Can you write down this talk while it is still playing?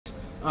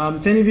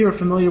If any of you are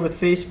familiar with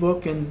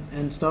Facebook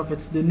and stuff,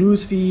 it's the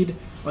news feed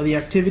or the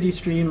activity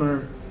stream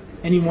or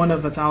any one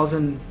of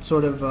 1,000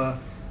 sort of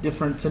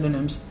different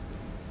synonyms.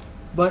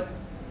 But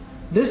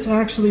this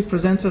actually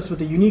presents us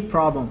with a unique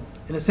problem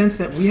in the sense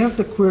that we have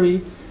to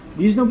query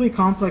reasonably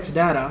complex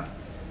data,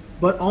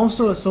 but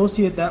also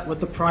associate that with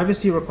the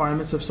privacy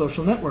requirements of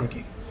social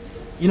networking.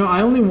 You know,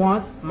 I only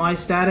want my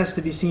status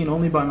to be seen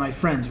only by my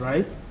friends,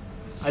 right?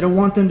 I don't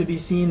want them to be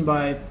seen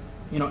by,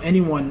 you know,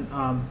 anyone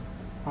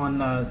on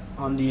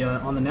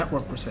the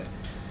network per se.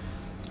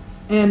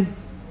 And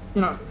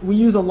you know, we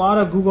use a lot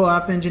of Google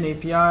AppEngine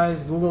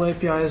APIs, Google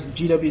APIs,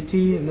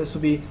 GWT, and this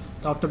will be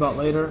talked about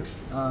later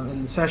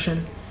in the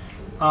session.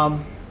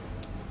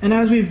 And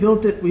as we've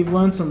built it, we've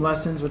learned some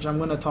lessons, which I'm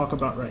going to talk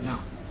about right now.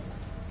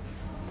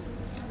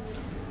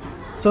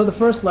 So the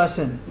first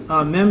lesson,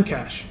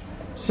 memcache.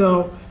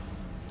 So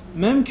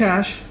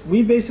memcache,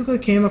 we basically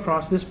came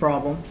across this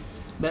problem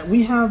that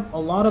we have a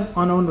lot of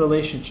unowned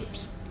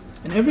relationships.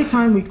 And every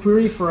time we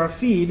query for our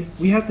feed,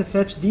 we have to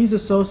fetch these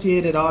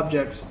associated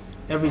objects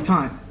every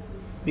time,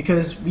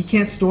 because we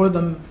can't store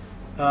them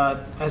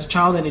as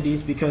child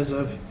entities because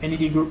of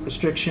entity group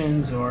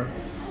restrictions or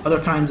other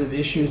kinds of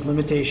issues,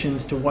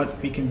 limitations to what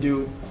we can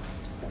do.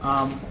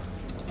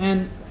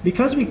 And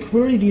because we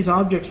query these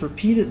objects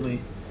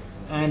repeatedly,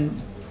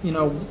 and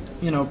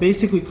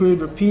basically queried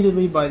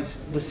repeatedly by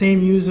the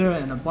same user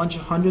and a bunch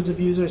of hundreds of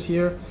users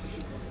here,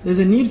 there's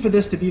a need for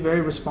this to be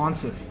very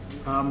responsive.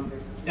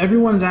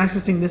 Everyone's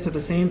accessing this at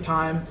the same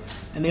time,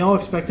 and they all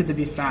expect it to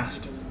be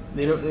fast.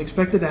 They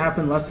expect it to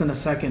happen less than a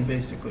second,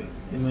 basically,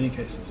 in many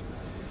cases.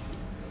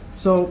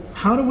 So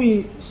how do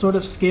we sort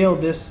of scale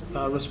this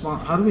how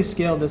do we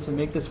scale this and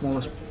make this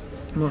more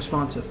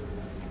responsive?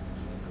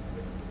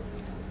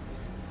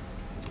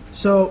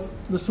 So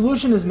the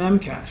solution is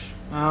memcache.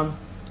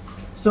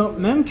 So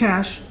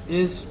memcache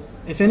is,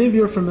 if any of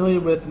you are familiar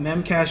with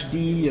memcached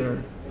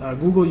or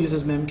Google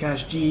uses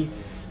memcached,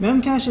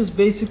 memcache is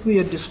basically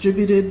a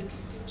distributed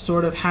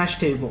sort of hash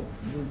table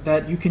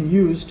that you can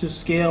use to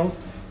scale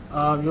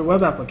your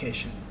web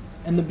application.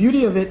 And the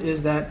beauty of it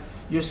is that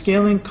you're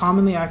scaling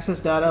commonly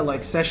accessed data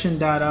like session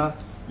data,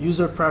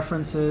 user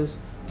preferences,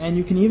 and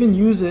you can even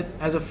use it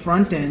as a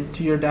front end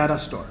to your data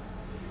store.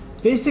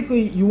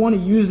 Basically, you want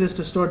to use this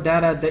to store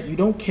data that you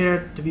don't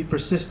care to be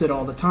persisted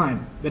all the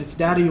time, but it's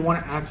data you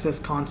want to access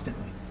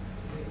constantly.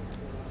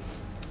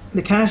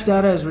 The cache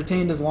data is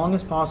retained as long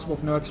as possible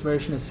if no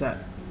expiration is set.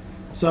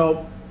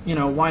 So, you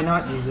know, why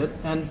not use it?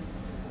 And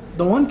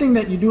the one thing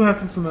that you do have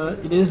to be familiar,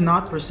 it is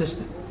not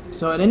persistent.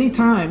 So at any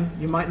time,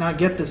 you might not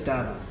get this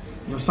data.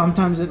 You know,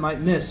 sometimes it might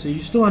miss, so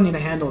you still need to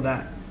handle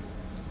that.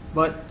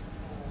 But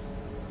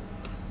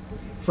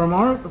from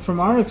our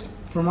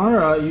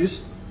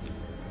use,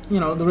 you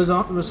know, the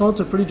results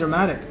are pretty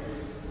dramatic.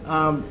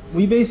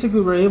 We basically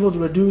were able to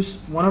reduce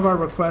one of our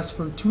requests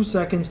from 2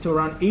 seconds to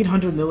around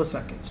 800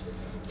 milliseconds.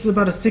 This is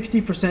about a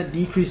 60%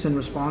 decrease in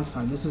response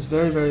time. This is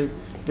very, very,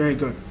 very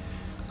good.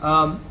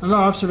 Another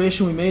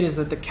observation we made is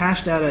that the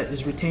cache data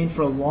is retained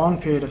for a long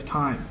period of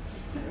time.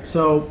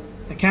 So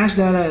the cache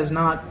data is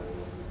not,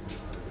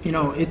 you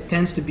know, it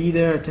tends to be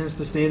there, it tends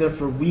to stay there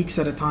for weeks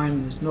at a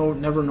time. There's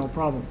never no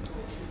problem.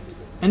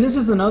 And this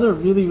is another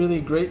really,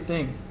 really great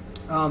thing.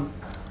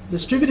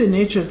 Distributed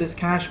nature of this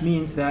cache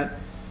means that,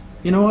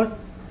 you know what,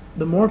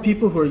 the more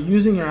people who are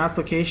using your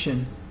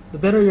application, the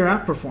better your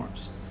app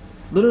performs.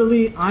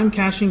 Literally, I'm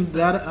caching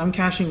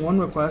one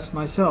request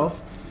myself,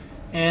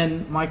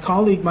 and my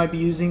colleague might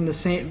be fetching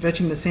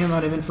the same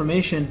amount of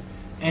information,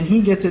 and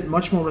he gets it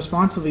much more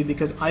responsively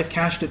because I've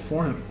cached it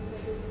for him.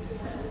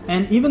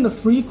 And even the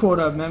free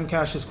quota of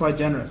memcache is quite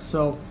generous.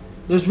 So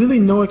there's really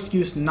no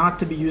excuse not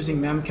to be using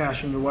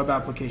memcache in your web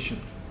application.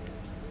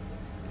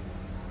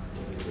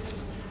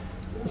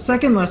 The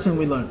second lesson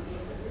we learned,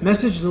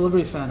 message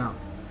delivery fan-out.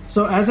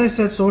 So as I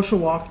said,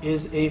 Socialwok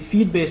is a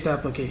feed-based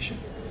application.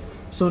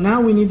 So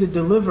now we need to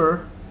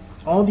deliver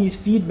all these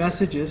feed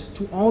messages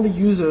to all the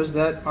users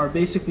that are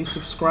basically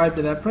subscribed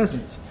to that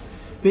presence.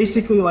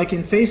 Basically, like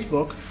in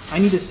Facebook, I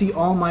need to see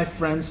all my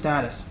friends'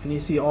 status. I need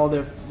to see all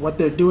what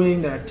they're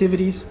doing, their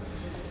activities.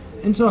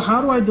 And so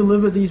how do I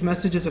deliver these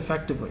messages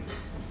effectively?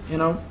 You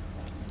know,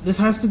 this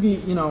has to be,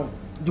 you know,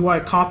 do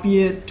I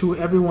copy it to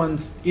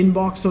everyone's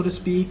inbox, so to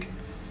speak?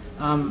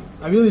 I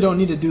really don't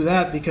need to do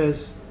that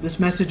because this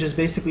message is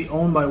basically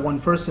owned by one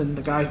person,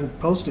 the guy who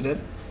posted it.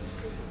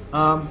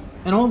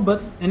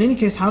 But in any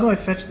case, how do I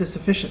fetch this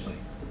efficiently?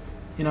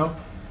 You know,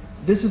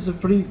 this is a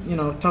pretty, you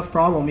know, tough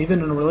problem.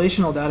 Even in a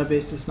relational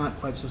database, it's not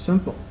quite so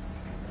simple.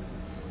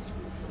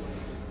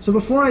 So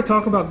before I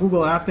talk about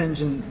Google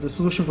AppEngine, the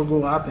solution for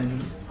Google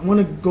AppEngine, I want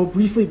to go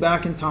briefly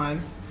back in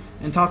time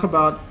and talk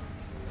about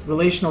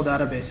relational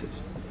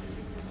databases.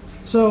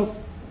 So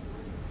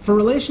for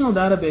relational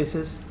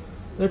databases,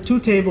 there are two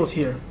tables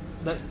here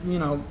that, you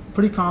know,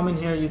 pretty common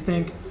here. You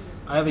think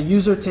I have a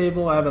user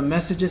table, I have a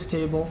messages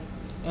table,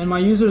 and my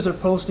users are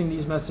posting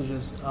these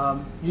messages.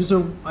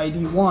 User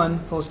ID 1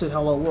 posted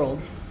hello world.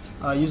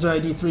 User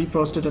ID 3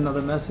 posted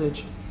another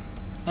message.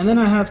 And then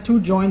I have two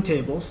join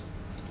tables.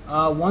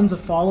 One's a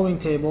following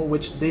table,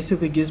 which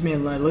basically gives me a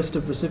list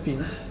of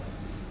recipients.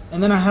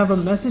 And then I have a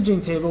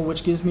messaging table,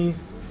 which gives me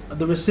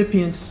the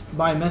recipients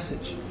by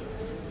message.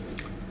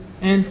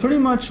 And pretty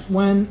much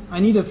when I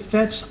need to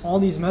fetch all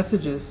these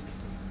messages,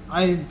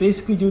 I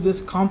basically do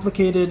this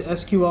complicated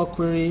SQL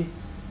query.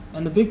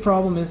 And the big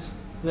problem is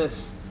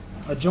this,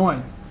 a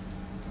join.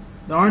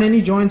 There aren't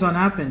any joins on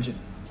AppEngine,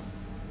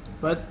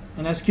 but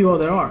in SQL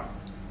there are.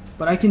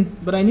 But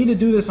I need to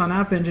do this on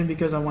AppEngine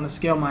because I want to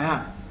scale my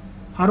app.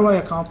 How do I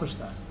accomplish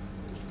that?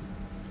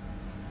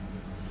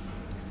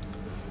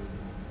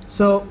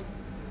 So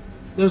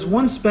there's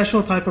one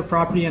special type of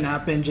property in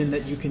AppEngine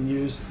that you can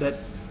use that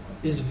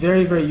is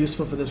very, very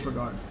useful for this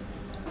regard.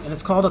 And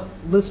it's called a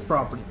list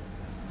property.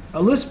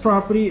 A list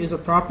property is a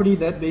property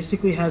that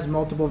basically has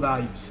multiple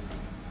values.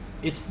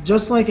 It's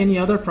just like any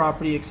other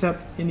property,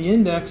 except in the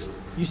index,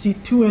 you see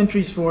 2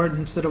 entries for it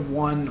instead of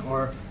 1,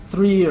 or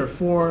 3 or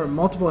 4, or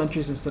multiple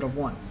entries instead of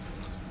 1.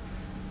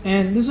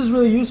 And this is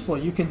really useful.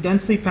 You can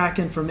densely pack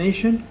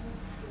information,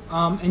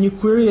 and you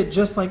query it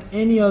just like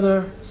any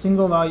other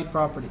single valued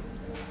property.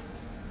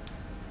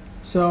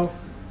 So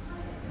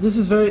this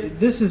is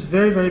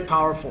very, very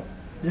powerful.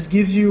 This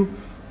gives you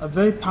a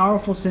very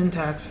powerful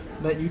syntax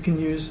that you can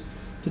use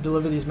to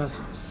deliver these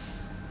messages.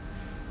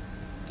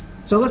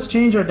 So let's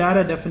change our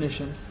data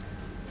definition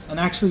and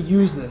actually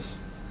use this.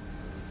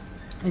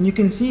 And you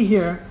can see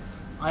here,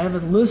 I have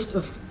a list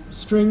of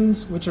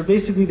strings which are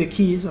basically the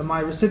keys of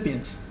my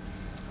recipients.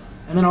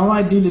 And then all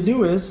I need to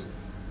do is,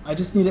 I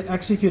just need to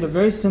execute a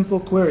very simple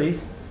query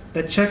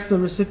that checks the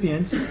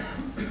recipients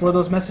for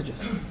those messages.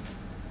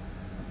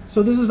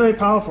 So this is very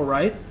powerful,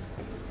 right?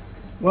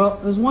 Well,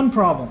 there's one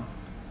problem.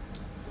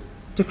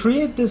 To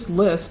create this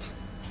list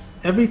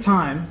every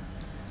time,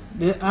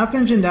 the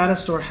AppEngine data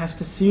store has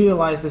to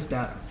serialize this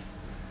data.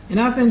 In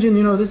AppEngine,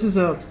 you know, this is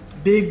a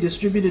big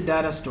distributed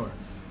data store.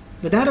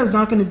 The data is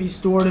not going to be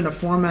stored in a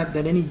format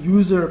that any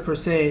user per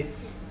se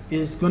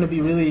is going to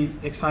be really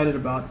excited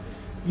about.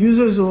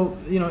 Users will,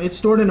 you know, it's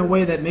stored in a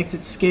way that makes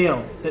it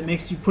scale, that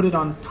makes you put it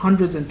on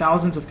hundreds and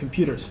thousands of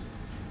computers.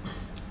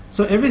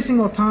 So every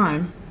single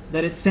time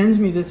that it sends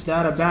me this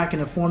data back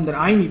in a form that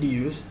I need to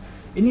use,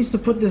 it needs to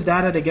put this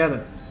data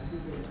together.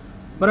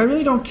 But I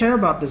really don't care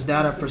about this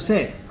data per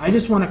se. I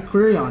just want to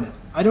query on it.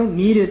 I don't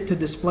need it to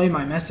display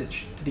my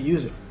message to the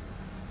user.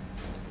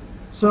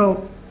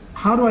 So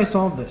how do I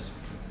solve this?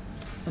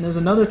 And there's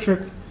another trick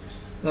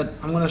that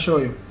I'm going to show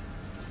you.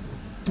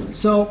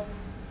 So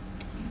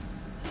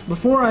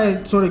before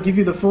I sort of give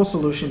you the full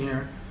solution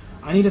here,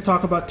 I need to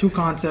talk about 2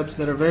 concepts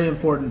that are very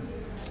important.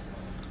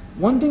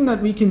 One thing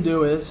that we can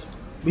do is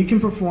we can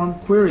perform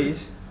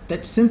queries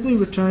that simply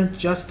return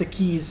just the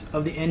keys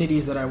of the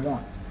entities that I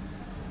want.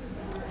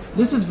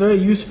 This is very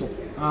useful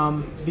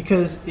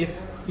because if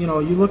you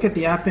look at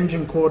the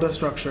AppEngine quota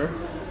structure,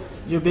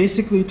 you're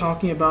basically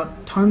talking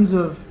about tons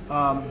of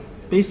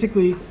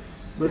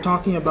we're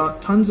talking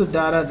about tons of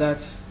data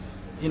that's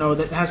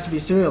that has to be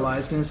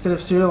serialized, and instead of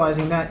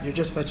serializing that, you're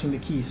just fetching the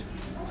keys.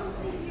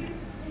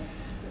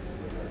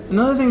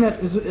 Another thing that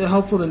is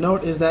helpful to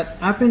note is that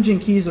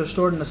AppEngine keys are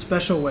stored in a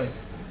special way.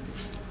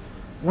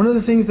 One of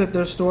the things that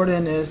they're stored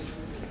in is,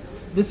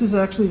 this is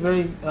actually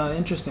very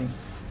interesting.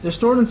 They're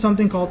stored in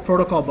something called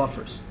protocol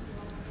buffers.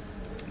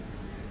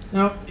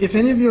 Now, if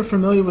any of you are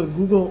familiar with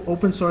Google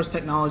open source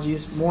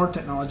technologies, more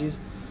technologies,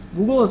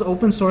 Google has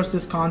open sourced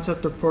this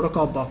concept of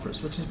protocol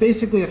buffers, which is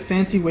basically a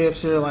fancy way of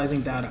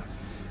serializing data.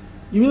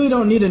 You really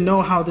don't need to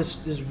know how this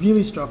is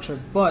really structured,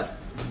 but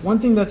one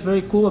thing that's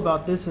very cool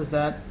about this is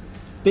that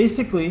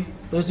basically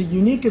there's a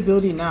unique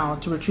ability now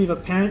to retrieve a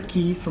parent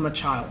key from a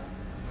child,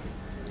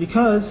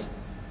 because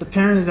the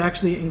parent is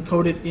actually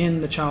encoded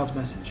in the child's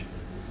message.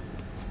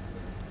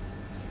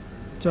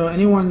 So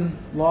anyone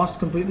lost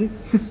completely?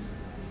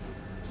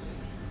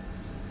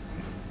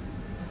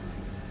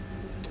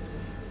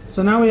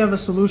 So now we have a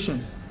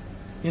solution.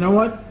 You know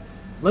what?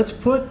 Let's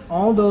put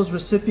all those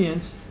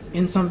recipients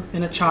in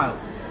a child.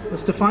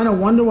 Let's define a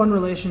one-to-one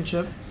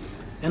relationship,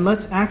 and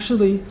let's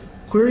actually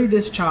query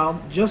this child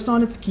just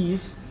on its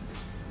keys,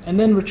 and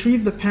then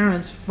retrieve the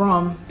parents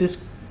from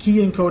this key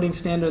encoding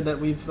standard that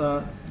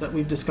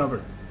we've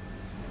discovered.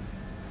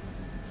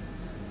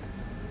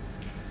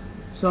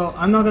 So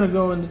I'm not going to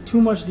go into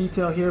too much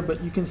detail here,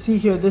 but you can see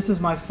here, this is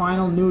my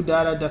final new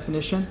data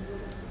definition.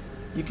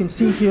 You can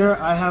see here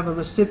I have a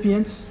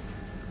recipients,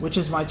 which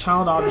is my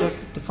child object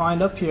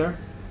defined up here.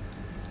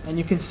 And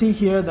you can see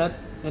here that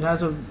it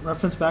has a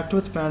reference back to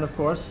its parent, of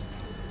course.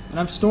 And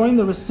I'm storing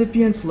the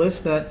recipients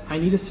list that I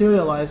need to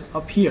serialize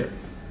up here.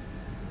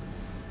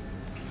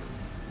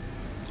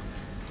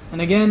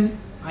 And again,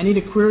 I need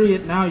to query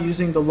it now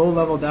using the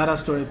low-level data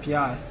store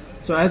API.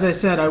 So as I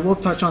said, I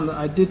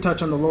did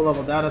touch on the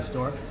low-level data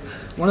store.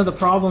 One of the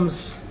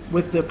problems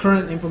with the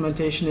current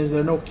implementation is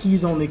there are no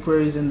keys-only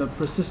queries in the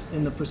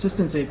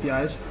persistence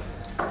APIs,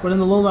 but in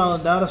the low-level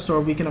data store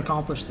we can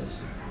accomplish this.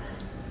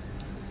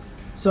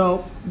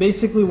 So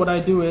basically what I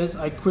do is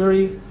I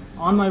query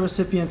on my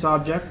recipients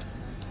object,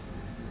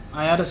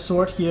 I add a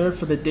sort here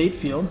for the date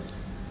field,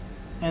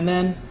 and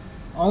then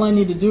all I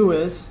need to do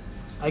is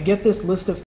I get this list of